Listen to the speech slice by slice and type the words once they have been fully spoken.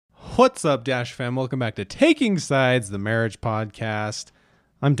What's up, Dash fam? Welcome back to Taking Sides, the marriage podcast.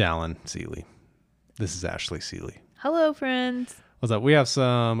 I'm Dallin Seeley. This is Ashley Seeley. Hello, friends. What's up? We have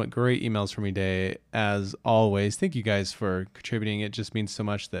some great emails from today, as always. Thank you guys for contributing. It just means so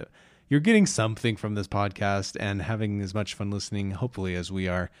much that you're getting something from this podcast and having as much fun listening, hopefully, as we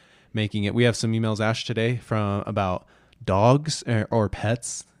are making it. We have some emails, Ash, today from about dogs or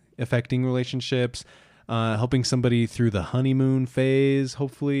pets affecting relationships, helping somebody through the honeymoon phase,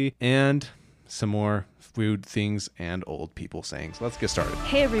 hopefully, and some more food things and old people sayings. Let's get started.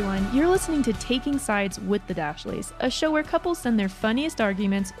 Hey, everyone. You're listening to Taking Sides with the Dashleys, a show where couples send their funniest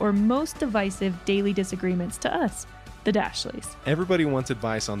arguments or most divisive daily disagreements to us, the Dashleys. Everybody wants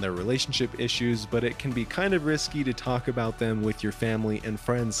advice on their relationship issues, but it can be kind of risky to talk about them with your family and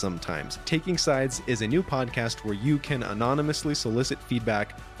friends sometimes. Taking Sides is a new podcast where you can anonymously solicit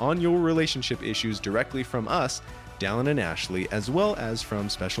feedback on your relationship issues directly from us, Dallin and Ashley, as well as from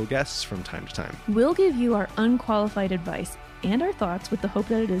special guests from time to time. We'll give you our unqualified advice and our thoughts with the hope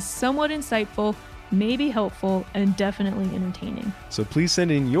that it is somewhat insightful, maybe helpful, and definitely entertaining. So please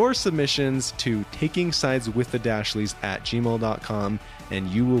send in your submissions to takingsideswiththedashleys@gmail.com and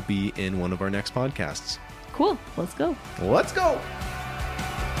you will be in one of our next podcasts. Cool. Let's go. Let's go.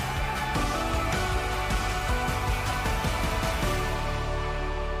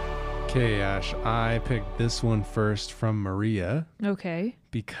 Okay, Ash, I picked this one first from Maria Okay.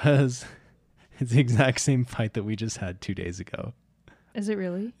 because it's the exact same fight that we just had 2 days ago. Is it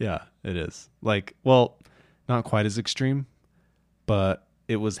really? Yeah, it is. Like, well, not quite as extreme, but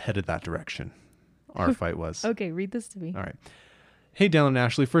it was headed that direction. Our fight was. Okay, read this to me. All right. Hey, Dallin and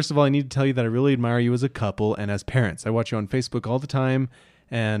Ashley. First of all, I need to tell you that I really admire you as a couple and as parents. I watch you on Facebook all the time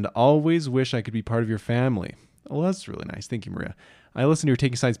and always wish I could be part of your family. Oh, that's really nice. Thank you, Maria. I listen to your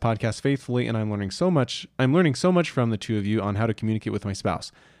Taking Sides podcast faithfully, and I'm learning so much from the two of you on how to communicate with my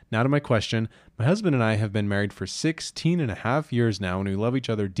spouse. Now to my question. My husband and I have been married for 16 and a half years now, and we love each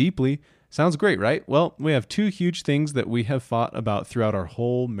other deeply. Sounds great, right? Well, we have two huge things that we have fought about throughout our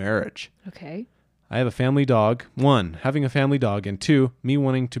whole marriage. Okay. I have a family dog. 1, having a family dog, and 2, me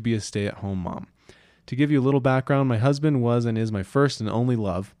wanting to be a stay-at-home mom. To give you a little background, my husband was and is my first and only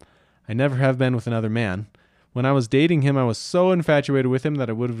love. I never have been with another man. When I was dating him, I was so infatuated with him that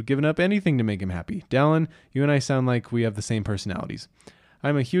I would have given up anything to make him happy. Dallin, you and I sound like we have the same personalities.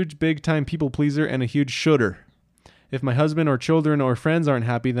 I'm a huge big-time people pleaser and a huge shooter. If my husband or children or friends aren't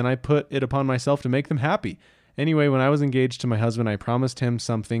happy, then I put it upon myself to make them happy. Anyway, when I was engaged to my husband, I promised him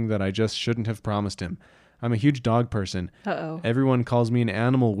something that I just shouldn't have promised him. I'm a huge dog person. Uh-oh. Everyone calls me an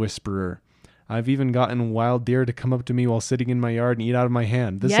animal whisperer. I've even gotten wild deer to come up to me while sitting in my yard and eat out of my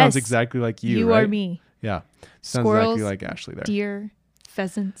hand. This sounds exactly like you, right? You are me. Yeah. Sounds Squirrels, exactly like Ashley there. Deer,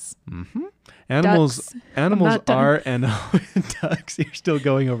 pheasants. Mm-hmm. Animals Ducks. are and ducks. You're still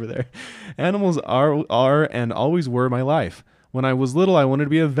going over there. Animals are and always were my life. When I was little, I wanted to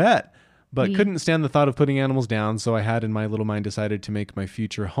be a vet, but couldn't stand the thought of putting animals down. So I had in my little mind decided to make my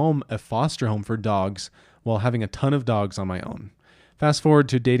future home a foster home for dogs while having a ton of dogs on my own. Fast forward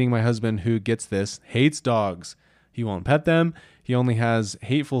to dating my husband, who gets this, hates dogs. He won't pet them. He only has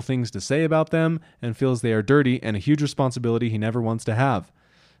hateful things to say about them and feels they are dirty and a huge responsibility he never wants to have.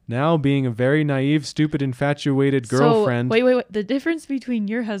 Now, being a very naive, stupid, infatuated girlfriend... So, wait. The difference between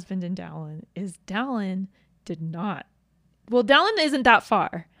your husband and Dallin is Dallin did not... Well, Dallin isn't that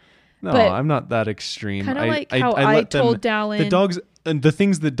far. No, I'm not that extreme. Kind of like how I told Dallin... The dogs... The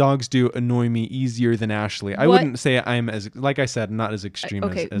things that dogs do annoy me easier than Ashley. I wouldn't say I'm as... Like I said, not as extreme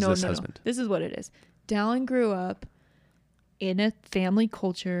as this husband. This is what it is. Dallin grew up in a family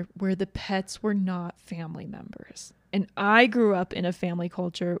culture where the pets were not family members. And I grew up in a family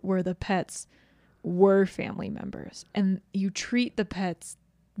culture where the pets were family members. And you treat the pets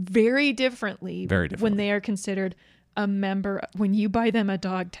very differently when they are considered a member, when you buy them a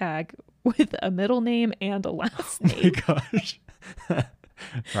dog tag with a middle name and a last name. Oh my gosh.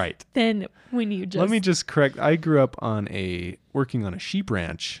 Right. Then when you just... Let me just correct. I grew up working on a sheep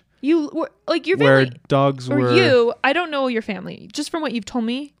ranch. You were like your where family, dogs or were. You, I don't know your family. Just from what you've told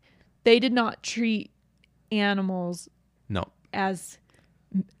me, they did not treat animals as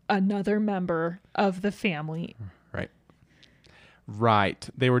another member of the family. Right.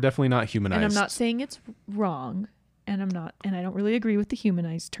 They were definitely not humanized. And I'm not saying it's wrong, and I don't really agree with the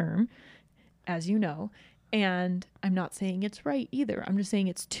humanized term, as you know, and I'm not saying it's right either. I'm just saying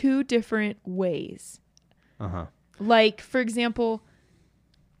it's two different ways. Uh-huh. Like, for example,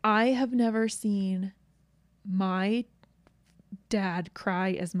 I have never seen my dad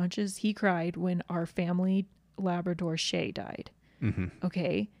cry as much as he cried when our family Labrador Shay died. Mm-hmm.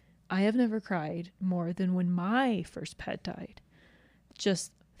 Okay. I have never cried more than when my first pet died.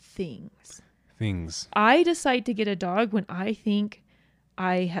 Just things. Things. I decide to get a dog when I think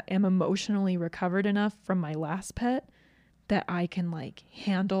I am emotionally recovered enough from my last pet that I can like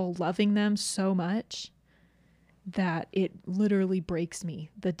handle loving them so much that it literally breaks me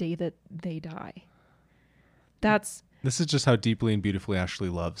the day that they die. This is just how deeply and beautifully Ashley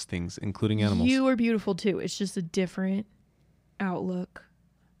loves things, including animals. You are beautiful too. It's just a different outlook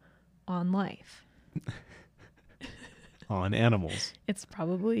on life. On animals. It's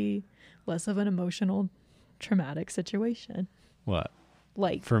probably less of an emotional, traumatic situation. What?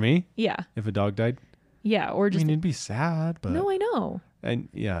 Like, For me? yeah. If a dog died? Yeah. Or I just, mean, it'd be sad, but... no, I know. And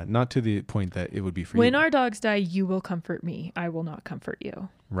yeah, not to the point that it would be for When you. our dogs die, you will comfort me. I will not comfort you.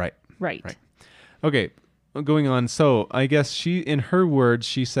 Right. Right. Okay, going on. So I guess she, in her words,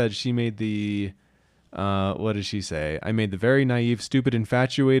 she said she made the, what did she say? I made the very naive, stupid,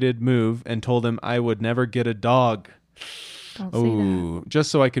 infatuated move and told him I would never get a dog. Don't say that.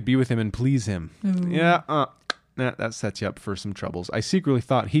 Just so I could be with him and please him. Ooh. Yeah, that sets you up for some troubles. I secretly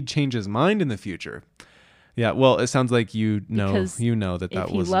thought he'd change his mind in the future. Yeah, well, it sounds like you know Because that if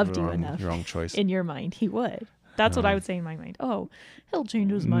he was loved the you enough wrong choice. in your mind, he would. That's what I would say in my mind. Oh, he'll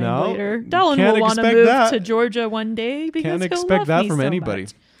change his mind No, later. you Dallin can't will want to expect move that. to Georgia one day because Can't he'll expect love that me from so anybody.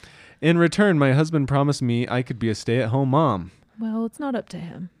 much. In return, my husband promised me I could be a stay-at-home mom. Well, it's not up to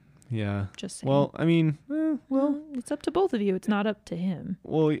him. Yeah. Just saying. Well, I mean, Well, it's up to both of you. It's not up to him.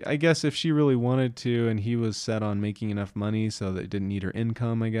 well, I guess if she really wanted to and he was set on making enough money so that it didn't need her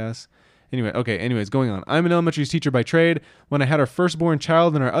income, I guess. Anyways, going on. I'm an elementary teacher by trade. When I had our firstborn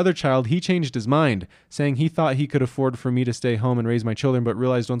child and our other child, he changed his mind, saying he thought he could afford for me to stay home and raise my children, but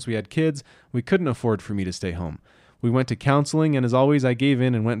realized once we had kids, we couldn't afford for me to stay home. We went to counseling, and as always, I gave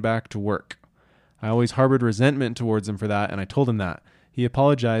in and went back to work. I always harbored resentment towards him for that, and I told him that. He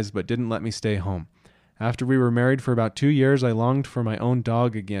apologized, but didn't let me stay home. After we were married for about 2 years, I longed for my own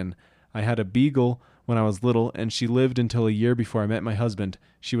dog again. I had a beagle when I was little, and she lived until a year before I met my husband.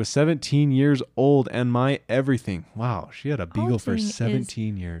 She was 17 years old and my everything. Wow, she had a beagle for thing is-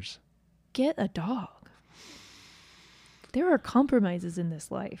 17 years. Get a dog. There are compromises in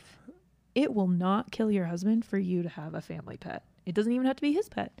this life. It will not kill your husband for you to have a family pet. It doesn't even have to be his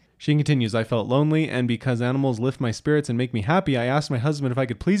pet. She continues, I felt lonely, and because animals lift my spirits and make me happy, I asked my husband if I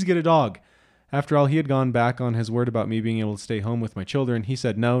could please get a dog. After all, he had gone back on his word about me being able to stay home with my children. He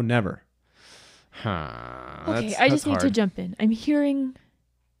said, no, never. Okay, I just need to jump in. I'm hearing,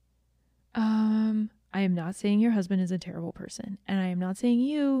 I am not saying your husband is a terrible person, and I am not saying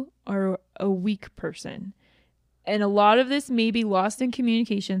you are a weak person. And a lot of this may be lost in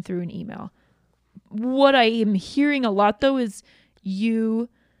communication through an email. What I am hearing a lot, though, is you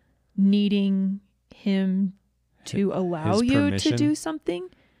needing him to allow His you to permission. do something.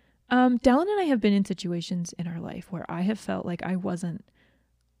 Dallin and I have been in situations in our life where I have felt like I wasn't,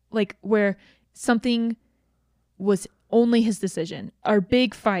 like where something was only his decision. Our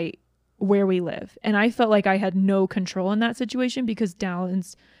big fight where we live. And I felt like I had no control in that situation because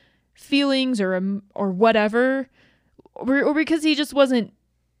Dallin's feelings or whatever, or because he just wasn't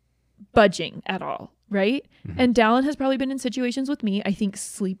budging at all, right? Mm-hmm. And Dallin has probably been in situations with me. I think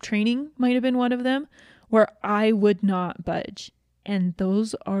sleep training might have been one of them where I would not budge. And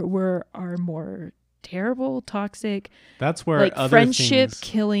those were our more terrible, toxic, That's where like other friendship things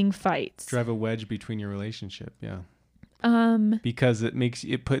killing fights. drive a wedge between your relationship. Yeah. Um, Because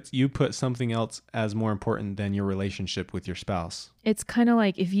you put something else as more important than your relationship with your spouse. it's kind of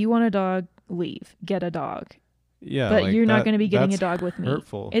like if you want a dog, leave, get a dog. Yeah. But like you're not that- going to be getting a that's dog with me.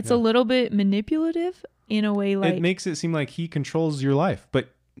 hurtful. It's yeah. a little bit manipulative in a way, like It makes it seem like he controls your life, but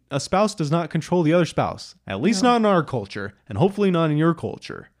a spouse does not control the other spouse. At least No. not in our culture, and hopefully not in your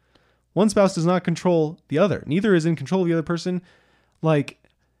culture. One spouse does not control the other. Neither is in control of the other person. Like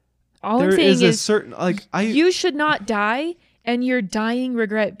all there I'm saying is a is certain you should not die and your dying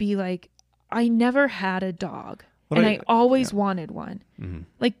regret be like, I never had a dog What and I- I always wanted one. Mhm.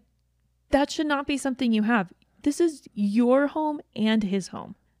 Like that should not be something you have. This is your home and his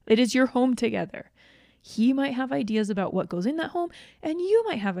home. It is your home together. He might have ideas about what goes in that home, and you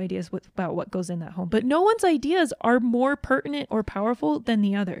might have ideas about what goes in that home. But no one's ideas are more pertinent or powerful than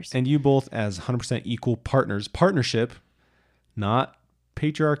the others. And you both as 100% equal partnership, not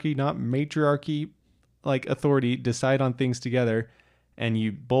patriarchy, not matriarchy, like authority, decide on things together, and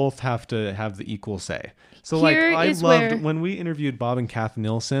you both have to have the equal say. So Here like I is loved where- when we interviewed Bob and Kath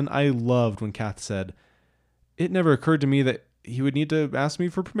Nilsson, I loved when Kath said, it never occurred to me that he would need to ask me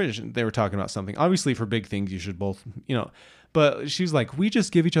for permission. They were talking about something. Obviously for big things you should both, but she's like, we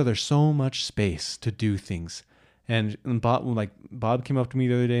just give each other so much space to do things. And Bob came up to me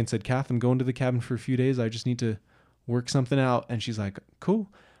the other day and said, Kath, I'm going to the cabin for a few days. I just need to work something out. And she's like, cool.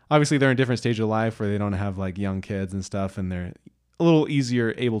 obviously they're in a different stage of life where they don't have like young kids and stuff, and they're a little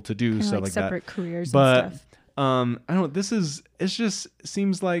easier able to do Kinda stuff like like separate that. careers But and stuff. I don't. It's just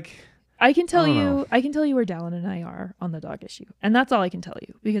seems like I can tell I don't you, know. I can tell you where Dallin and I are on the dog issue, and that's all I can tell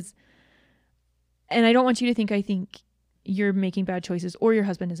you. Because, and I don't want you to think I think you're making bad choices or your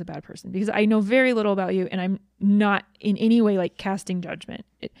husband is a bad person, because I know very little about you, and I'm not in any way like casting judgment.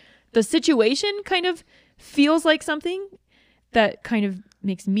 The situation kind of feels like something that kind of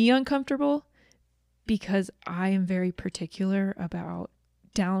makes me uncomfortable, because I am very particular about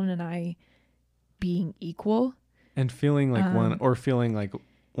Dallin and I being equal. and feeling like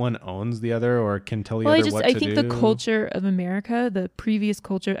one owns the other or can tell the Well, other what I to think do. the culture of America, the previous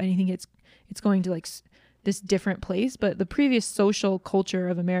culture, I think it's going to like this different place, but the previous social culture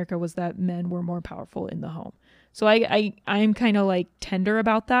of America was that men were more powerful in the home. So I'm kind of like tender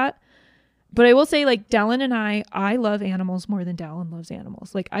about that. But I will say, like, Dallin and I love animals more than Dallin loves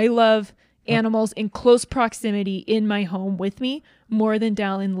animals. Like, I love animals in close proximity in my home with me more than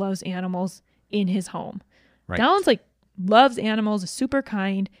Dallin loves animals in his home. Right. Dallin's like loves animals, is super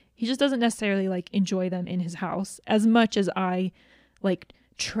kind. He just doesn't necessarily like enjoy them in his house as much as I like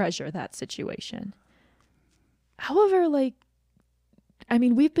treasure that situation. However, like, I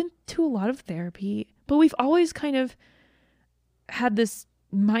mean, we've been to a lot of therapy, but we've always kind of had this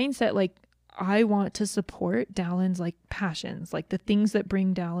mindset, like, I want to support Dallin's like passions, like the things that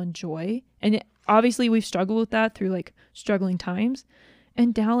bring Dallin joy. And obviously we've struggled with that through like struggling times.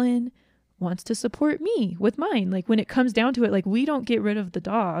 And Dallin wants to support me with mine. Like when it comes down to it, like we don't get rid of the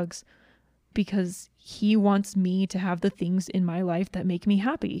dogs because he wants me to have the things in my life that make me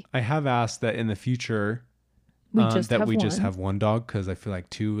happy. I have asked that in the future We just have one dog, because I feel like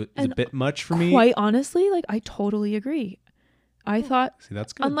two is And a bit much for me. Quite honestly, like I totally agree. I thought See,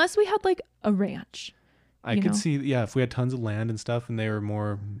 that's good. unless we had like a ranch. I you could know? see, if we had tons of land and stuff and they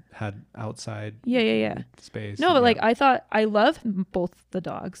were had outside Yeah. space. No, but like I thought I love both the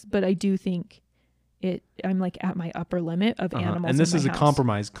dogs, but I do think I'm like at my upper limit of animals. And this in is my a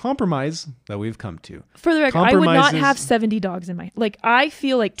house. compromise that we've come to. For the record, I would not Compromises- have 70 dogs in my, like, I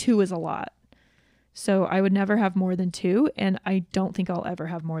feel like 2 is a lot. So I would never have more than 2. And I don't think I'll ever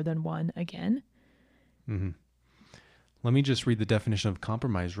have more than 1 again. Mm-hmm. Let me just read the definition of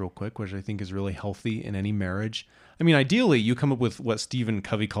compromise real quick, which I think is really healthy in any marriage. I mean, ideally, you come up with what Stephen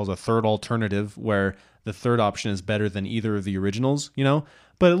Covey calls a third alternative, where the third option is better than either of the originals,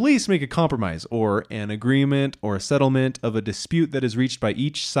 but at least make a compromise or an agreement or a settlement of a dispute that is reached by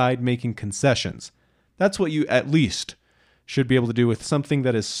each side making concessions. That's what you at least should be able to do with something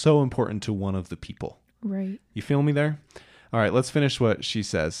that is so important to one of the people. Right. You feel me there? All right, let's finish what she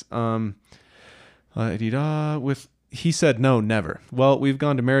says. He said, no, never. Well, we've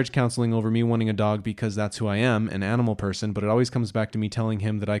gone to marriage counseling over me wanting a dog because that's who I am, an animal person, but it always comes back to me telling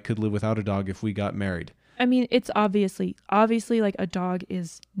him that I could live without a dog if we got married. I mean, it's obviously like a dog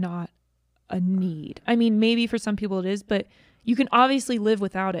is not a need. I mean, maybe for some people it is, but you can obviously live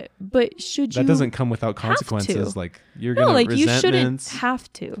without it. But should you? That doesn't come without have consequences. to? Like you're No, gonna like you resentments. shouldn't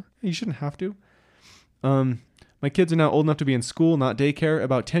have to. You shouldn't have to. My kids are now old enough to be in school, not daycare.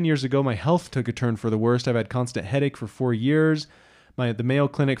 About 10 years ago, my health took a turn for the worst. I've had constant headache for 4 years. The Mayo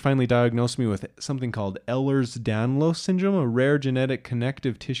Clinic finally diagnosed me with something called Ehlers-Danlos syndrome, a rare genetic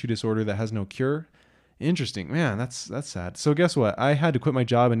connective tissue disorder that has no cure. Interesting. Man, that's sad. So guess what? I had to quit my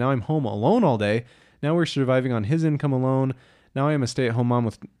job, and now I'm home alone all day. Now we're surviving on his income alone. Now I am a stay-at-home mom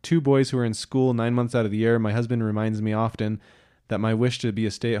with 2 boys who are in school 9 months out of the year. My husband reminds me often that my wish to be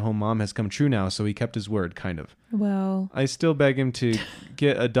a stay-at-home mom has come true now, so he kept his word, kind of. Well, I still beg him to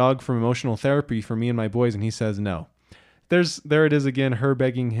get a dog from emotional therapy for me and my boys, and he says no. There it is again, her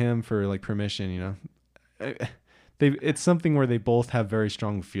begging him for like permission, It's something where they both have very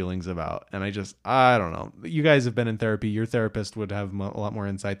strong feelings about, and I don't know. You guys have been in therapy. Your therapist would have a lot more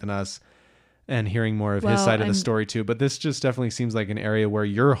insight than us, and hearing more of his side of the story too. But this just definitely seems like an area where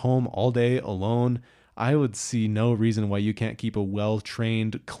you're home all day alone. I would see no reason why you can't keep a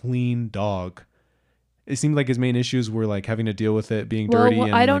well-trained, clean dog. It seemed like his main issues were like having to deal with it being dirty. Well,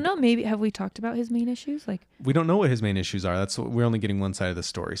 and I don't know. Maybe have we talked about his main issues? Like, we don't know what his main issues are. We're only getting one side of the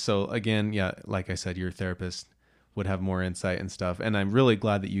story. So again, like I said, your therapist would have more insight and stuff. And I'm really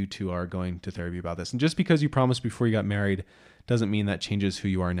glad that you two are going to therapy about this. And just because you promised before you got married doesn't mean that changes who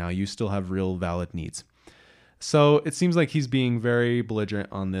you are now. You still have real valid needs. So it seems like he's being very belligerent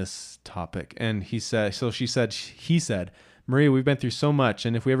on this topic. And he said, Maria, we've been through so much,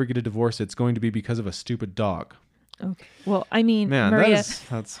 and if we ever get a divorce, it's going to be because of a stupid dog. okay. Well, I mean, Man, Maria,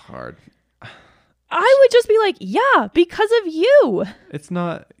 that's hard. I would just be like, yeah, because of you. It's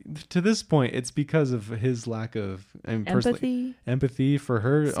not, to this point, it's because of his lack of empathy for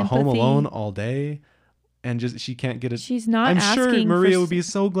her, sympathy. home alone all day. And just she can't get it. She's not I'm asking sure Maria for would be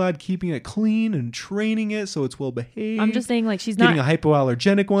so glad keeping it clean and training it so it's well behaved. I'm just saying, like, she's getting not a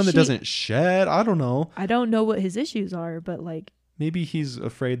hypoallergenic one that doesn't shed. I don't know. I don't know what his issues are, but like maybe he's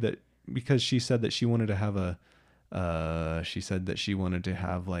afraid that because she said that she wanted to have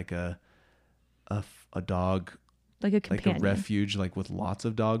like a dog, like a companion, like a refuge, like with lots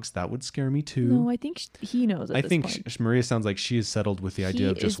of dogs. That would scare me too. No, I think he knows. I think Maria sounds like she is settled with the idea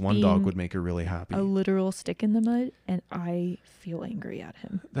of just one dog would make her really happy. A literal stick in the mud, and I feel angry at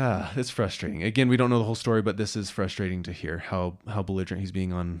him. It's frustrating. Again, we don't know the whole story, but this is frustrating to hear how belligerent he's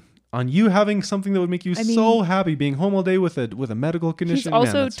being on you having something that would make you so happy, being home all day with a medical condition.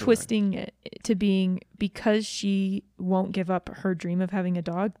 He's also twisting it to being because she won't give up her dream of having a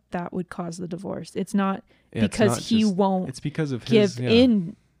dog, that would cause the divorce. It's not because he won't. It's because of give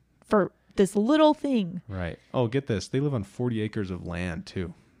in for this little thing. Right. Oh, get this. They live on 40 acres of land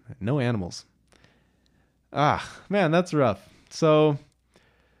too. No animals. Man, that's rough. So,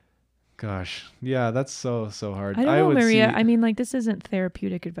 gosh, yeah, that's so hard. I don't know, Maria. I mean, like, this isn't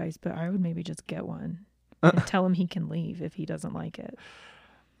therapeutic advice, but I would maybe just get one and tell him he can leave if he doesn't like it.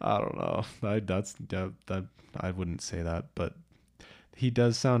 I don't know. I wouldn't say that, but he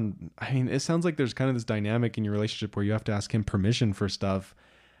does sound. I mean, it sounds like there's kind of this dynamic in your relationship where you have to ask him permission for stuff,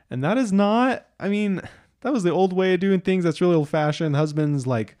 and that is not. I mean, that was the old way of doing things. That's really old fashioned. Husband's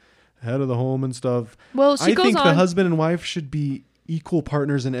like head of the home and stuff. Well, I think the husband and wife should be equal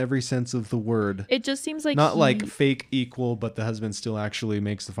partners in every sense of the word. It just seems like not like fake equal, but the husband still actually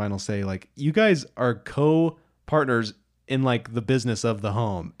makes the final say. Like, you guys are co-partners in like the business of the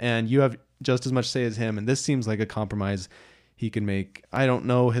home, and you have just as much say as him. And this seems like a compromise he can make. I don't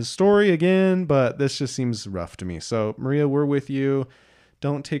know his story again, but this just seems rough to me. So Maria, we're with you.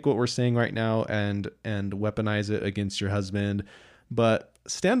 Don't take what we're saying right now and weaponize it against your husband, but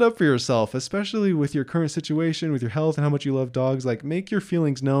stand up for yourself, especially with your current situation, with your health and how much you love dogs. Like, make your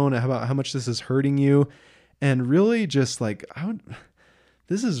feelings known about how much this is hurting you, and really just like,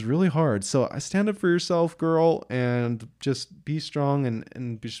 this is really hard. So stand up for yourself, girl, and just be strong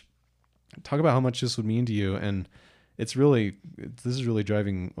and just talk about how much this would mean to you. And this is really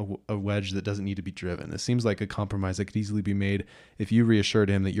driving a wedge that doesn't need to be driven. This seems like a compromise that could easily be made if you reassured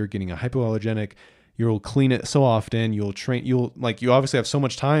him that you're getting a hypoallergenic. You'll clean it so often. You obviously have so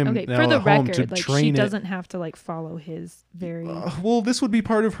much time now for the at home record, to like, train she it. doesn't have to like follow his very. Well, this would be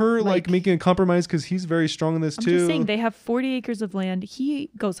part of her like making a compromise because he's very strong in this too. I'm just saying they have 40 acres of land.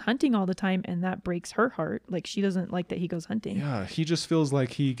 He goes hunting all the time, and that breaks her heart. Like, she doesn't like that he goes hunting. Yeah, he just feels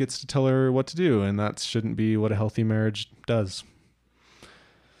like he gets to tell her what to do, and that shouldn't be what a healthy marriage does.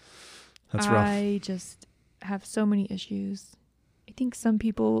 That's rough. I just have so many issues. I think some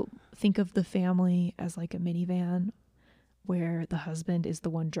people think of the family as like a minivan where the husband is the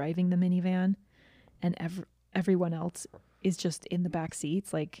one driving the minivan and everyone else is just in the back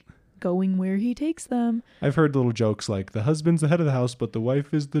seats, like going where he takes them. I've heard little jokes like the husband's the head of the house, but the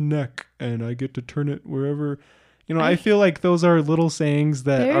wife is the neck and I get to turn it wherever. I feel like those are little sayings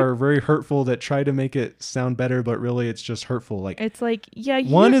that are very hurtful that try to make it sound better, but really it's just hurtful. Like, it's like, yeah,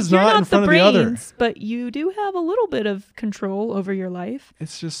 one is not in front of the other, but you do have a little bit of control over your life.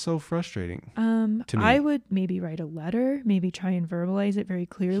 It's just so frustrating. To me. I would maybe write a letter, maybe try and verbalize it very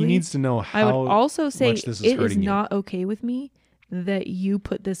clearly. He needs to know how. I would also say much this is it is hurting not okay with me that you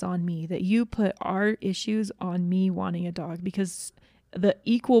put this on me, that you put our issues on me wanting a dog, because the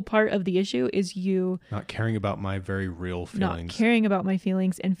equal part of the issue is you not caring about my very real feelings, not caring about my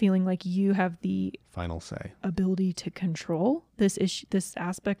feelings and feeling like you have the final say, ability to control this issue, this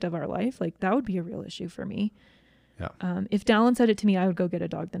aspect of our life. Like, that would be a real issue for me. Yeah. If Dallin said it to me, I would go get a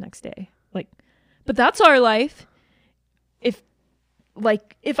dog the next day. Like, but that's our life. If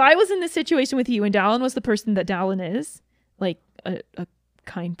I was in this situation with you and Dallin was the person that Dallin is, like a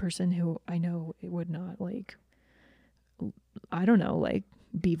kind person who I know it would not like, I don't know, like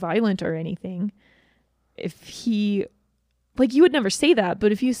be violent or anything. If he, like, you would never say that,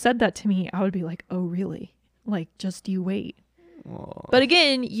 but if you said that to me, I would be like, oh, really? Like, just you wait. Aww. But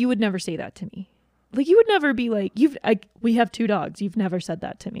again, you would never say that to me. Like, you would never be like, we have 2 dogs. You've never said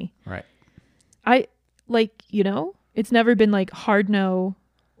that to me. Right. It's never been like hard no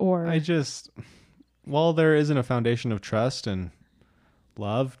or. While there isn't a foundation of trust and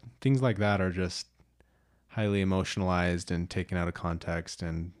love, things like that are just highly emotionalized and taken out of context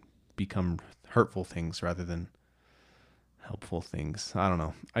and become hurtful things rather than helpful things. I don't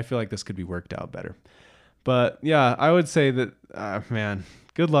know. I feel like this could be worked out better. But yeah, I would say that, man,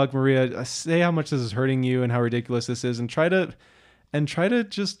 good luck, Maria. Say how much this is hurting you and how ridiculous this is, and try to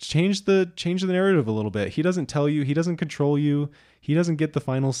just change the narrative a little bit. He doesn't tell you, he doesn't control you, he doesn't get the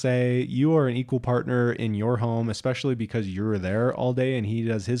final say. You are an equal partner in your home, especially because you're there all day and he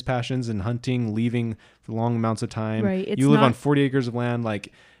does his passions in hunting, leaving for long amounts of time. Right. You live on 40 acres of land.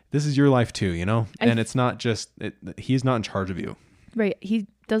 Like, this is your life too, you know? And it's not just, he's not in charge of you. Right. He's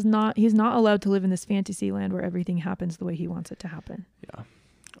not allowed to live in this fantasy land where everything happens the way he wants it to happen. Yeah.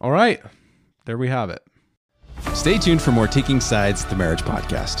 All right. There we have it. Stay tuned for more Taking Sides, the Marriage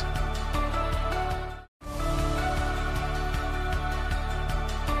Podcast.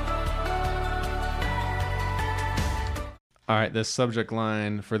 All right, this subject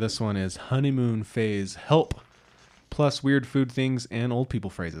line for this one is honeymoon phase help, plus weird food things and old people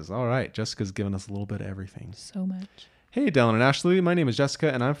phrases. All right, Jessica's giving us a little bit of everything. So much. Hey, Dylan and Ashley, my name is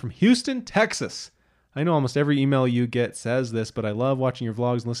Jessica and I'm from Houston, Texas. I know almost every email you get says this, but I love watching your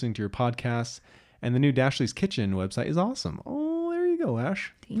vlogs and listening to your podcasts, and the new Dashley's Kitchen website is awesome. Oh, there you go,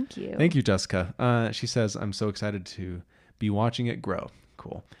 Ash. Thank you. Thank you, Jessica. She says, I'm so excited to be watching it grow.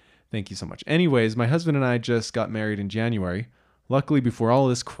 Cool. Thank you so much. Anyways, my husband and I just got married in January, luckily before all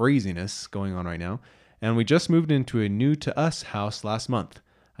this craziness going on right now, and we just moved into a new to us house last month.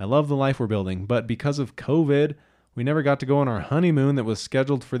 I love the life we're building, but because of COVID, we never got to go on our honeymoon that was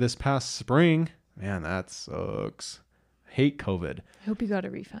scheduled for this past spring. Man, that sucks. Hate COVID. I hope you got a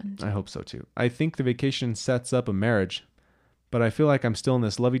refund. I hope so too. I think the vacation sets up a marriage, but I feel like I'm still in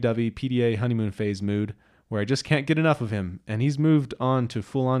this lovey-dovey PDA honeymoon phase mood where I just can't get enough of him, and he's moved on to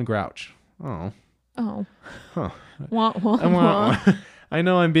full-on grouch. Oh. Oh. Huh. Wah, wah, wah. I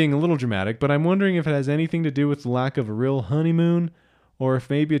know I'm being a little dramatic, but I'm wondering if it has anything to do with the lack of a real honeymoon, or if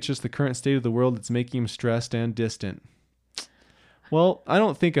maybe it's just the current state of the world that's making him stressed and distant. Well, I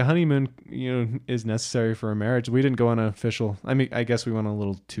don't think a honeymoon, is necessary for a marriage. We didn't go on an official, I guess we went on a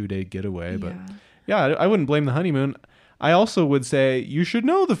little 2-day getaway, but yeah, I wouldn't blame the honeymoon. I also would say you should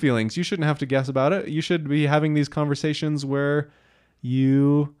know the feelings. You shouldn't have to guess about it. You should be having these conversations where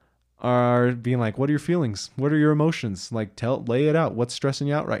you are being like, what are your feelings? What are your emotions? Like, lay it out. What's stressing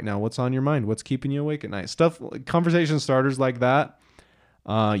you out right now? What's on your mind? What's keeping you awake at night? Conversation starters like that.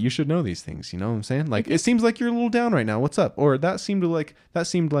 You should know these things. You know what I'm saying? Like, it seems like you're a little down right now. What's up? Or that seemed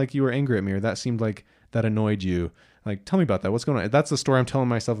like you were angry at me, or that seemed like that annoyed you. Like, tell me about that. What's going on? That's the story I'm telling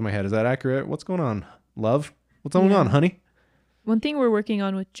myself in my head. Is that accurate? What's going on, love? What's going on, honey? One thing we're working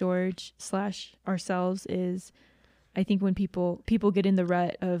on with George / ourselves is, I think when people get in the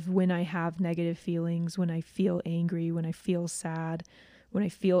rut of when I have negative feelings, when I feel angry, when I feel sad, when I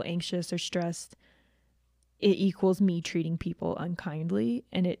feel anxious or stressed, it equals me treating people unkindly,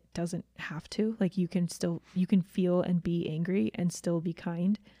 and it doesn't have to. Like, you can feel and be angry and still be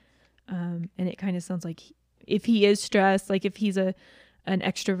kind. And it kind of sounds like if he is stressed, like if he's an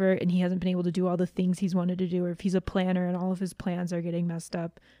extrovert and he hasn't been able to do all the things he's wanted to do, or if he's a planner and all of his plans are getting messed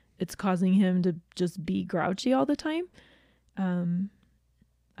up, it's causing him to just be grouchy all the time.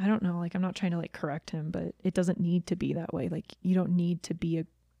 I don't know, like, I'm not trying to like correct him, but it doesn't need to be that way. Like, you don't need to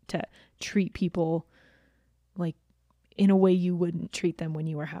to treat people like in a way you wouldn't treat them when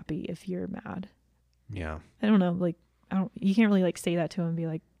you were happy if you're mad. Yeah. I don't know, like, you can't really like say that to him and be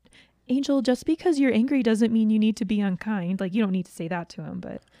like, Angel, just because you're angry doesn't mean you need to be unkind. Like, you don't need to say that to him,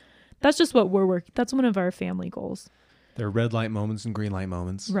 but that's just what that's one of our family goals. There are red light moments and green light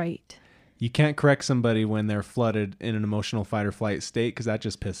moments. Right. You can't correct somebody when they're flooded in an emotional fight or flight state, because that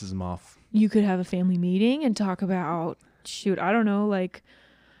just pisses them off. You could have a family meeting and talk about, I don't know, like,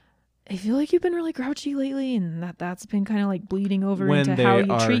 I feel like you've been really grouchy lately, and that's been kind of like bleeding over into how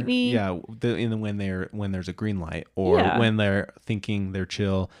you treat me. Yeah, when there's a green light, or when they're thinking they're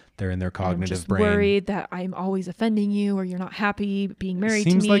chill, they're in their cognitive brain. Worried that I'm always offending you, or you're not happy being married to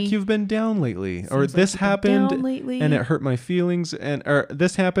me. Seems like you've been down lately, or this happened and it hurt my feelings, or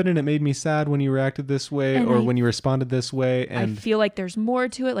this happened and it made me sad when you reacted this way, or when you responded this way. And I feel like there's more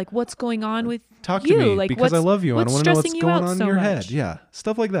to it. Like, what's going on with talk you? to me, like, because I love you. I don't want to know what's going on in your head. Much? Yeah,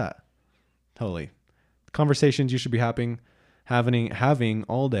 stuff like that. Totally. Conversations you should be having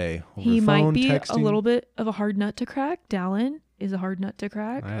all day over he phone, might be texting. A little bit of a hard nut to crack. Dallin is a hard nut to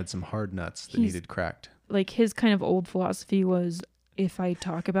crack. I had some hard nuts that needed cracked. Like, his kind of old philosophy was, if I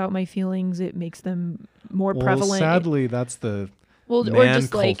talk about my feelings, it makes them more prevalent. Sadly, that's the or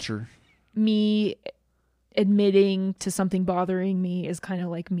just culture. Like me admitting to something bothering me is kind of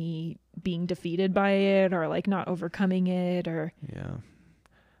like me being defeated by it, or like not overcoming it, or yeah.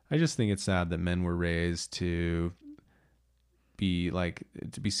 I just think it's sad that men were raised to be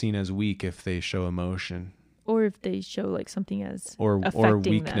seen as weak if they show emotion, or if they show like something as or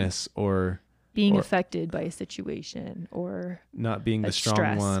weakness, them. being Or- affected by a situation or not being the That's strong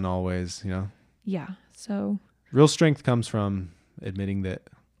stress. one always, yeah. So Real strength comes from admitting that,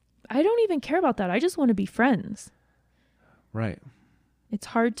 I don't even care about that. I just want to be friends. right, It's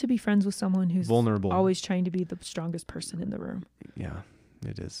hard to be friends with someone who's vulnerable. always trying to be the strongest person in the room. Yeah,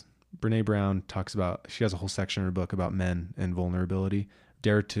 it is. Brene Brown talks about, she has a whole section in her book about men and vulnerability.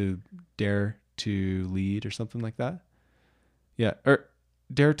 Dare to lead or something like that. Yeah, or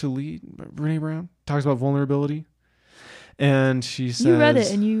Dare to Lead. Brene Brown talks about vulnerability. And she says, You read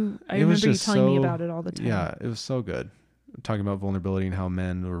it and I it was remember you just telling me so- about it all the time. yeah, it was so good. Talking about vulnerability and how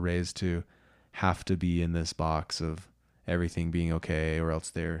men were raised to have to be in this box of everything being okay or else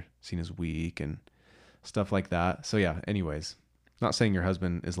they're seen as weak and stuff like that. So yeah, anyways, not saying your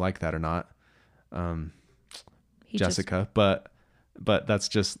husband is like that or not, He just- Jessica, but that's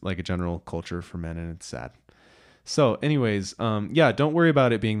just like a general culture for men and it's sad. So anyways, yeah, don't worry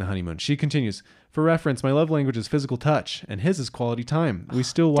about it being the honeymoon. She continues, for reference, my love language is physical touch and his is quality time. We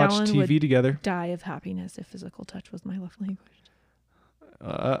still watch Dallin TV would together. die of happiness if physical touch was my love language.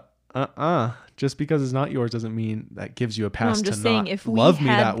 Just because it's not yours doesn't mean that gives you a No, pass I'm to just saying not if we love me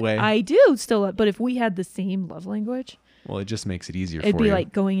had, that way. I do still, but if we had the same love language, Well, it just makes it easier it'd for be you.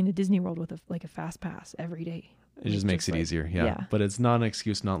 like going into Disney World with a fast pass every day. It just makes it like- easier, yeah. But it's not an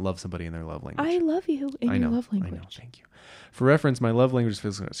excuse to not love somebody in their love language. I love you in I your know, love I language. know. Thank you. For reference, my love language is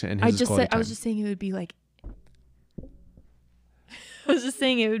physical touch and his is quality I was time. just saying it would be like I was just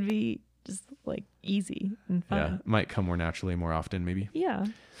saying it would be just like easy and yeah, fun. it might come more naturally, more often, maybe. Yeah.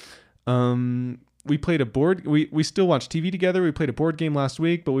 We played we still watch TV together. We played a board game last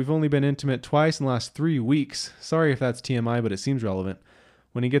week, but we've only been intimate twice in the last 3 weeks. Sorry if that's TMI, but it seems relevant.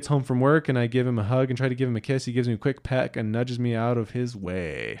 When he gets home from work and I give him a hug and try to give him a kiss, he gives me a quick peck and nudges me out of his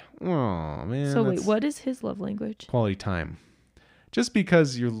way. Oh, man. So wait, that's what is his love language? quality time. Just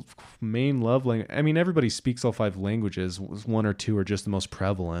because your main love language, I mean, everybody speaks all 5 languages. One or two are just the most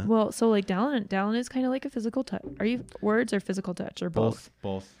prevalent. Well, so like Dallin is kind of like a physical touch. Are you words or physical touch or both?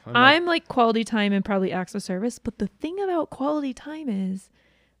 Both. I'm like quality time and probably acts of service, but the thing about quality time is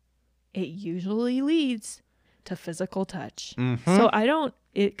it usually leads to physical touch. Mhm. So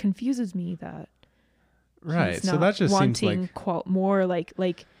it confuses me that right. he's So not that just seems wanting like more like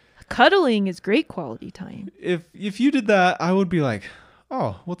cuddling is great quality time. if you did that, I would be like,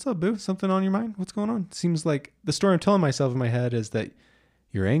 oh, what's up, boo? Something on your mind? What's going on? Seems like the story I'm telling myself in my head is that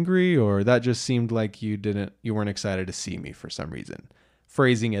you're angry, or that just seemed like you weren't excited to see me for some reason.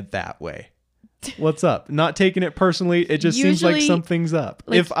 Phrasing it that way. What's up? Not taking it personally. It just seems like Usually, something's up.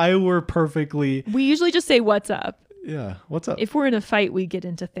 like- If I were perfectly, We usually just say what's up. yeah, what's up? If we're in a fight, we get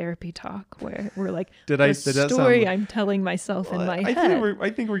into therapy talk where we're like, Did the that sound story like- I'm telling myself in my I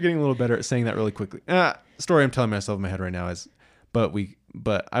head. think we're getting a little better at saying that really quickly. Story I'm telling myself in my head right now is,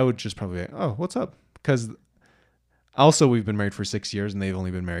 but I would just probably, oh, what's up? Because also we've been married for 6 years and they've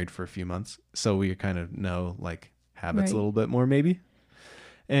only been married for a few months, so we kind of know like habits Right. a little bit more maybe.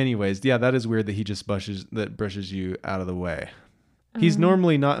 Anyways, yeah, that is weird that he just brushes you out of the way. He's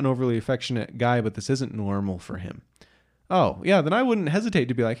normally not an overly affectionate guy, but this isn't normal for him. Oh, yeah, then I wouldn't hesitate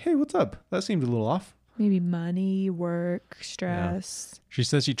to be like, hey, what's up? That seemed a little off. Maybe money, work, stress. She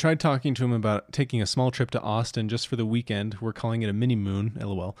says she tried talking to him about taking a small trip to Austin just for the weekend. We're calling it a mini moon,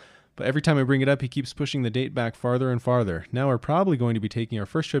 LOL. But every time I bring it up, he keeps pushing the date back farther and farther. Now we're probably going to be taking our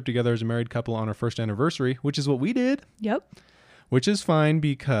first trip together as a married couple on our first anniversary, which is what we did. Yep. Which is fine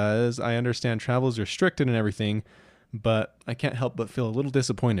because I understand travel is restricted and everything, but I can't help but feel a little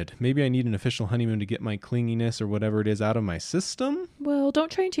disappointed. Maybe I need an official honeymoon to get my clinginess or whatever it is out of my system. Well,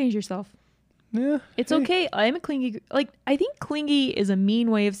 don't try and change yourself. Yeah. It's hey. okay. I'm a clingy. I think clingy is a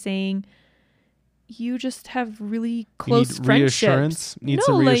mean way of saying you just have really close Need friendships. reassurance? Need No,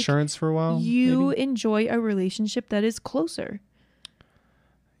 some like, reassurance for a while? You maybe? enjoy a relationship that is closer.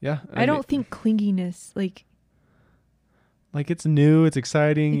 Yeah. I don't think clinginess, like it's new, it's I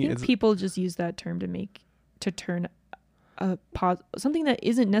exciting. think It's, people just use that term to turn something that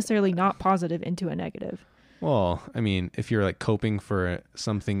isn't necessarily not positive into a negative. well, I mean, if you're like coping for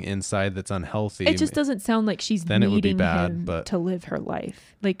something inside that's unhealthy, It just doesn't sound like she's Then it would be needing bad, him but- to live her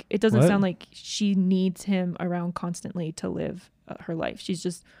life. Like it doesn't What? sound like she needs him around constantly to live her life. She's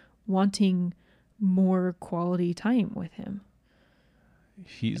just wanting more quality time with him.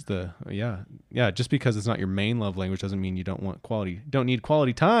 he's the just because it's not your main love language doesn't mean you don't need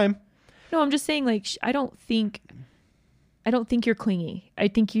quality time. No, I'm just saying like I don't think you're clingy. I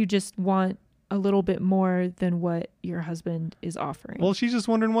think you just want a little bit more than what your husband is offering. Well, she's just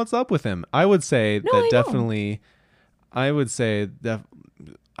wondering what's up with him. I would say No, I know. definitely. I would say that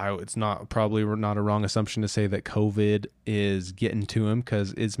it's not probably not a wrong assumption to say that COVID is getting to him,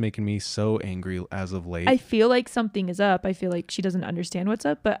 because it's making me so angry as of late. I feel like something is up. I feel like she doesn't understand what's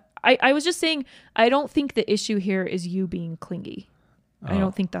up. But I was just saying, I don't think the issue here is you being clingy. I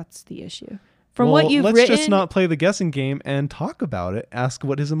don't think that's the issue. From what you've let's written, just not play the guessing game and talk about it. Ask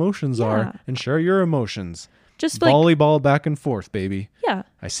what his emotions are and share your emotions. just like, Volleyball back and forth, baby. yeah.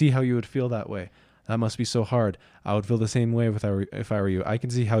 I see how you would feel that way. That must be so hard. I would feel the same way if I were you. I can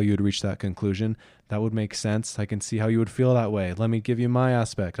see how you would reach that conclusion. That would make sense. I can see how you would feel that way. Let me give you my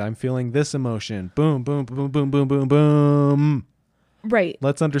aspect. I'm feeling this emotion. Boom, boom, boom, boom, boom, boom, boom. Right.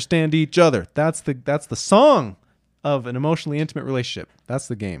 Let's understand each other. That's the song of an emotionally intimate relationship. That's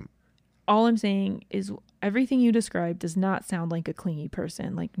the game. All I'm saying is everything you described does not sound like a clingy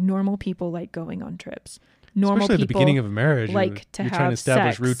person. Like normal people like going on trips. Normal Especially at the people beginning of a marriage. like to you're have trying to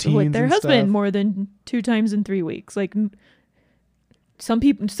establish sex routines with their and husband stuff. more than 2 times in 3 weeks. Like some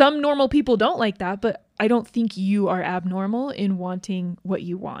normal people don't like that, but I don't think you are abnormal in wanting what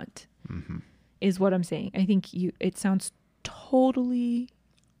you want. Mm-hmm. Is what I'm saying. I think it sounds totally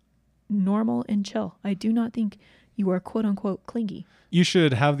normal and chill. I do not think you are quote unquote clingy. You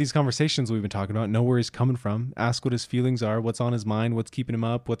should have these conversations we've been talking about. Know where he's coming from. Ask what his feelings are. What's on his mind. What's keeping him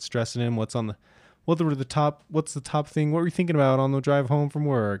up. What's stressing him. What's the top thing? What were you thinking about on the drive home from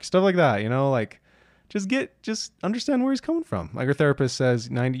work? Stuff like that. Like just understand where he's coming from. Like our therapist says,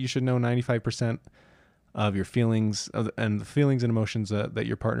 you should know 95% of your feelings and the feelings and emotions that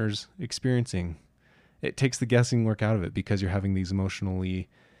your partner's experiencing. It takes the guessing work out of it because you're having these emotionally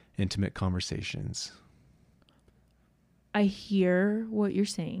intimate conversations. I hear what you're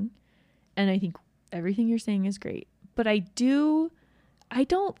saying, and I think everything you're saying is great. But I think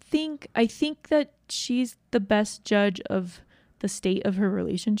that she's the best judge of the state of her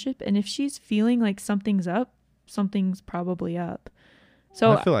relationship. And if she's feeling like something's up, something's probably up.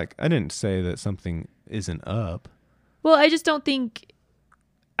 So I feel like I didn't say that something isn't up. Well, I just don't think,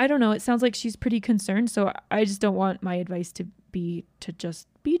 I don't know. It sounds like she's pretty concerned. So I just don't want my advice to be to just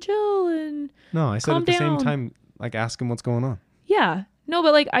be chill and No, I said calm at the down. same time, like ask him what's going on. Yeah. No,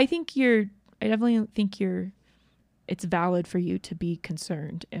 but like, I definitely think it's valid for you to be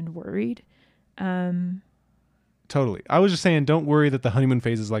concerned and worried. Totally. I was just saying, don't worry that the honeymoon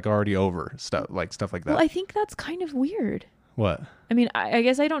phase is like already over. Stuff like that. Well, I think that's kind of weird. What? I mean, I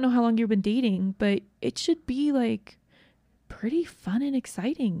guess I don't know how long you've been dating, but it should be like pretty fun and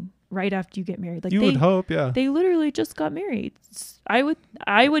exciting right after you get married. Like You would hope, yeah. They literally just got married. I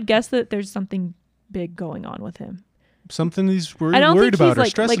would guess that there's something big going on with him. Something he's I don't worried think about he's or like-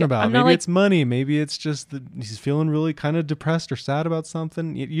 stressing like, about. I'm not Maybe like- it's money. Maybe it's just that he's feeling really kind of depressed or sad about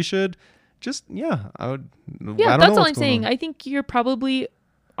something. You should just, I would. Yeah, I don't that's know all what's I'm going saying. on. I think you're probably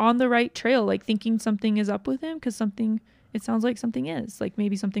on the right trail, like thinking something is up with him because it sounds like something is. Like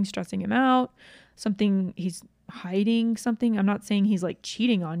maybe something's stressing him out, something he's hiding something. I'm not saying he's like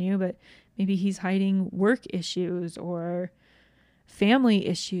cheating on you, but maybe he's hiding work issues or family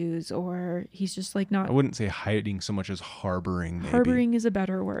issues, or he's just like not. I wouldn't say hiding so much as harboring. Maybe. Harboring is a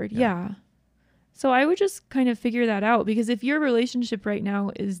better word. Yeah. Yeah. So I would just kind of figure that out, because if your relationship right now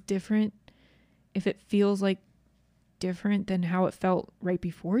is different, if it feels like different than how it felt right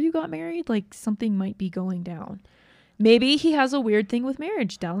before you got married, like something might be going down. Maybe he has a weird thing with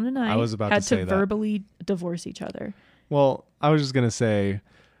marriage. Dallin and I was about had to say to that. verbally divorce each other. Well, I was just going to say,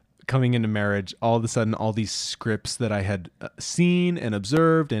 coming into marriage, all of a sudden, all these scripts that I had seen and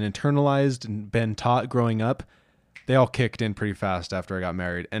observed and internalized and been taught growing up, they all kicked in pretty fast after I got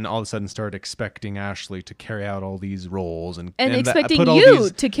married, and all of a sudden started expecting Ashley to carry out all these roles and expecting put all you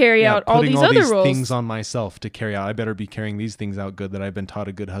to carry out all putting these all other roles. things on myself to carry out. I better be carrying these things out good that I've been taught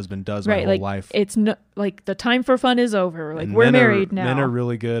a good husband does my Right. whole Like life. it's no, like the time for fun is over. Like And we're men married now. Men are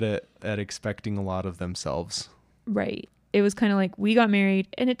really good at expecting a lot of themselves. Right. It was kind of like we got married,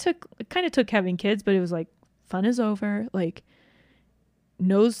 and it kind of took having kids, but it was like fun is over, like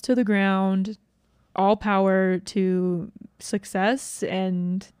nose to the ground, all power to success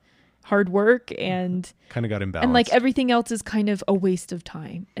and hard work, and Kind of got imbalanced. like everything else is kind of a waste of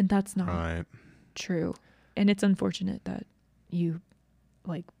time, and that's not Right. true. And it's unfortunate that you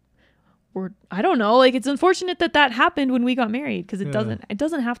like were, I don't know, like it's unfortunate that happened when we got married, because it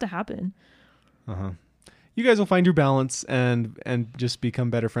doesn't have to happen. Uh-huh. You guys will find your balance and just become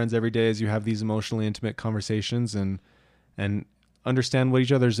better friends every day as you have these emotionally intimate conversations and understand what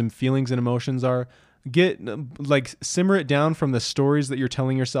each other's feelings and emotions are. Simmer it down from the stories that you're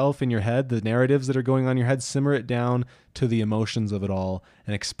telling yourself in your head, the narratives that are going on in your head, simmer it down to the emotions of it all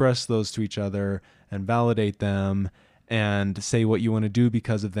and express those to each other and validate them and say what you want to do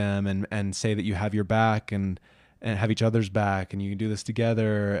because of them and say that you have your back and and have each other's back, and you can do this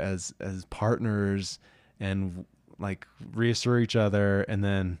together as partners and like reassure each other, and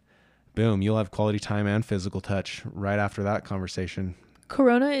then boom, you'll have quality time and physical touch right after that conversation.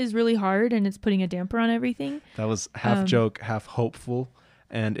 Corona is really hard and it's putting a damper on everything. That was half joke, half hopeful.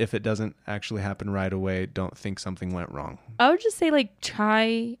 And if it doesn't actually happen right away, don't think something went wrong. I would just say like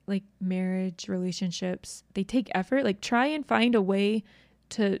try like marriage, relationships. They take effort. Like try and find a way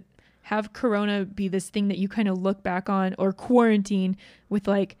to have Corona be this thing that you kind of look back on, or quarantine with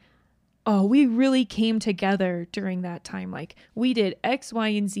like, oh, we really came together during that time. Like we did X, Y,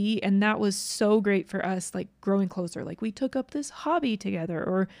 and Z. And that was so great for us, like growing closer. Like we took up this hobby together,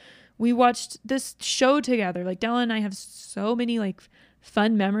 or we watched this show together. Like Della and I have so many like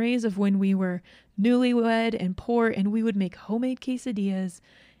fun memories of when we were newlywed and poor, and we would make homemade quesadillas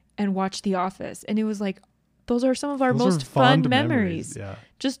and watch The Office. And it was like, those are some of our most fun memories. Yeah.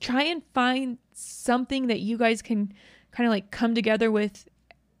 Just try and find something that you guys can kind of like come together with.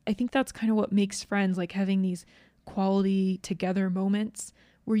 I think that's kind of what makes friends, like having these quality together moments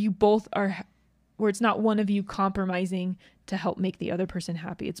where you both are, where it's not one of you compromising to help make the other person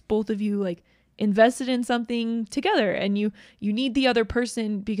happy. It's both of you like invested in something together, and you need the other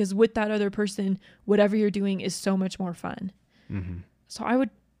person, because with that other person, whatever you're doing is so much more fun. Mm-hmm. So I would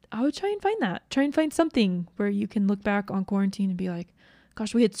try and find that. Try and find something where you can look back on quarantine and be like,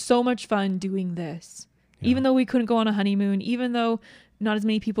 gosh, we had so much fun doing this. Yeah. Even though we couldn't go on a honeymoon, even though not as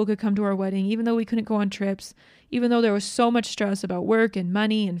many people could come to our wedding, even though we couldn't go on trips, even though there was so much stress about work and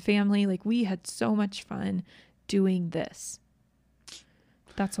money and family, like we had so much fun doing this.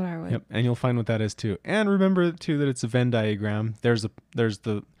 That's what I would. Yep. And you'll find what that is too. And remember too that it's a Venn diagram. There's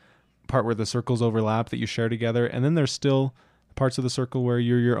the part where the circles overlap that you share together, and then there's still parts of the circle where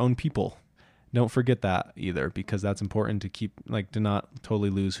you're your own people. Don't forget that either, because that's important to keep, like, to not totally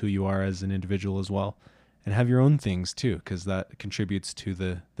lose who you are as an individual as well. And have your own things too, because that contributes to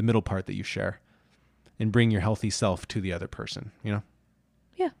the middle part that you share, and bring your healthy self to the other person, you know?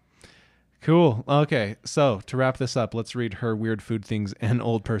 Yeah. Cool. Okay. So to wrap this up, let's read her weird food things and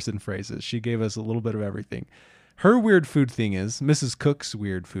old person phrases. She gave us a little bit of everything. Her weird food thing is Mrs. Cook's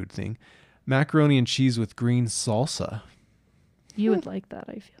weird food thing: macaroni and cheese with green salsa. You would like that,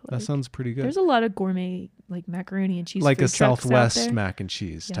 I feel like. That sounds pretty good. There's a lot of gourmet like macaroni and cheese, like food a trucks Southwest out there. mac and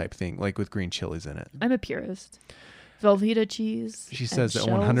cheese type thing, like with green chilies in it. I'm a purist. Velveeta cheese. She says that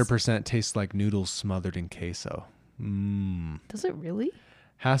 100% tastes like noodles smothered in queso. Does it really?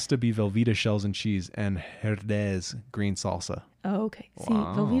 Has to be Velveeta shells and cheese and Herdez green salsa. Oh, okay. Wow. See,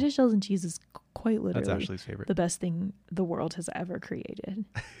 Velveeta shells and cheese is quite literally That's Ashley's favorite. the best thing the world has ever created.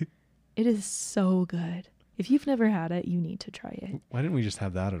 It is so good. If you've never had it, you need to try it. Why didn't we just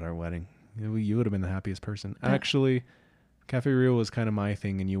have that at our wedding? You would have been the happiest person. Actually, Cafe Rio was kind of my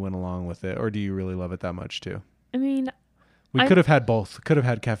thing, and you went along with it. Or do you really love it that much too? I mean, we could have had both. Could have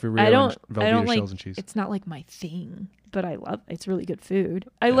had Cafe Rio and Velveeta shells and cheese. It's not like my thing, but I love it. It's really good food.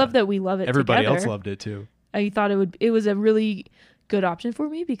 I love that we love it Everybody together. else loved it too. I thought it was a really good option for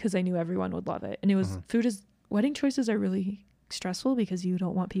me, because I knew everyone would love it. And it was wedding choices are really stressful, because you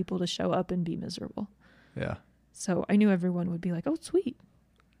don't want people to show up and be miserable. Yeah. So I knew everyone would be like, oh, sweet.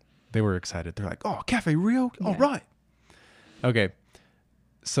 They were excited. They're like, oh, Cafe Rio? Yeah. All right. Okay.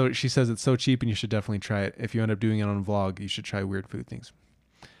 So she says it's so cheap and you should definitely try it. If you end up doing it on a vlog, you should try weird food things.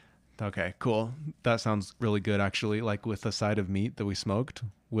 Okay, cool. That sounds really good, actually. Like with a side of meat that we smoked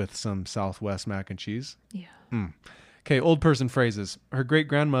with some Southwest mac and cheese. Yeah. Okay, old person phrases. Her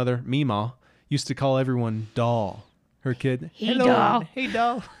great-grandmother, Meemaw, used to call everyone doll. Her kid, Hey, hello. doll. Hey,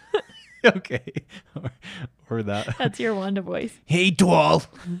 doll. Okay. Or that. That's your Wanda voice. Hey, doll.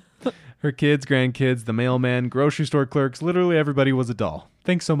 Her kids, grandkids, the mailman, grocery store clerks, literally everybody was a doll.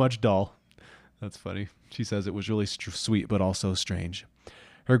 Thanks so much, doll. That's funny. She says it was really sweet, but also strange.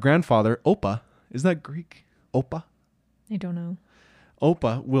 Her grandfather, Opa, is that Greek? Opa? I don't know.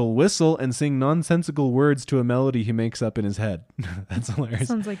 Opa will whistle and sing nonsensical words to a melody he makes up in his head. That's hilarious.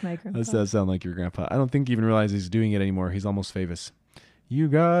 Sounds like my grandpa. That does sound like your grandpa. I don't think he even realizes he's doing it anymore. He's almost famous. You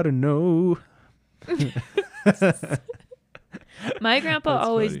gotta know. My grandpa That's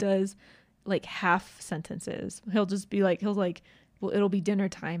always funny. does like half sentences. He'll just be like, well, it'll be dinner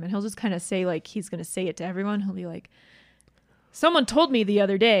time, and he'll just kind of say like he's going to say it to everyone. He'll be like, someone told me the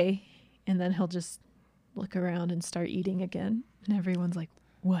other day, and then he'll just look around and start eating again. And everyone's like,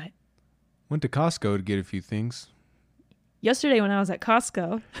 what? Went to Costco to get a few things. Yesterday when I was at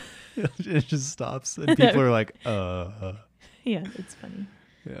Costco. It just stops. And people are like, Yeah, it's funny.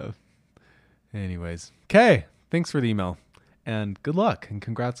 Yeah. Anyways. Okay. Thanks for the email. And good luck and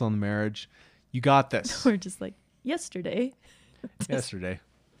congrats on the marriage. You got this. We're just like, yesterday. Yesterday.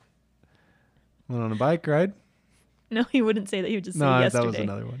 Went on a bike ride. No, he wouldn't say that. He would just say No, yesterday. that was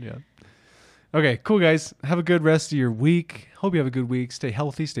another one. Yeah. Okay, cool, guys. Have a good rest of your week. Hope you have a good week. Stay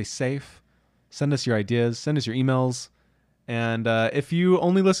healthy. Stay safe. Send us your ideas. Send us your emails. And if you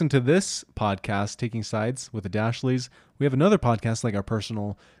only listen to this podcast, Taking Sides with the Dashleys, we have another podcast like our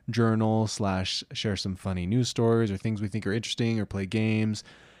personal journal / share some funny news stories or things we think are interesting or play games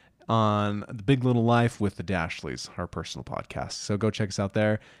on The Big Little Life with the Dashleys, our personal podcast. So go check us out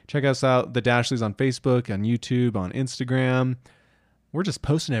there. Check us out, the Dashleys, on Facebook, on YouTube, on Instagram. We're just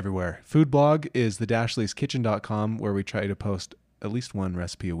posting everywhere. Food blog is thedashleiskitchen.com, where we try to post at least one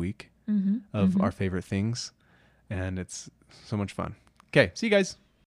recipe a week of our favorite things. And it's so much fun. Okay, see you guys.